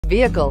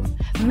vehicle.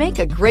 Make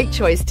a great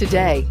choice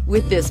today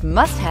with this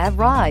must-have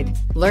ride.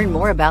 Learn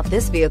more about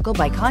this vehicle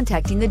by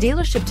contacting the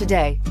dealership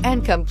today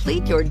and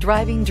complete your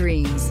driving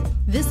dreams.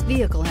 This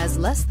vehicle has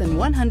less than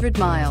 100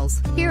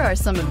 miles. Here are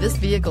some of this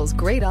vehicle's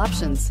great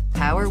options: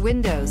 power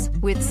windows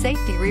with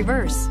safety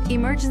reverse,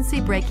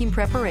 emergency braking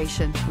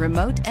preparation,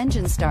 remote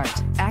engine start,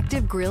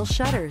 active grille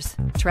shutters,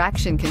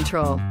 traction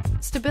control,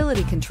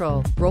 stability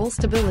control, roll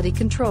stability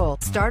control,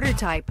 starter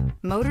type,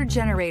 motor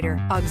generator,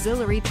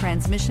 auxiliary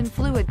transmission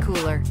fluid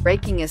cooler,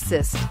 braking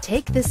assist.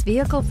 Take this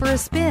vehicle for a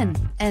spin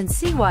and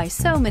see why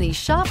so many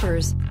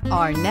shoppers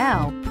are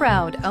now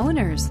proud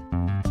owners.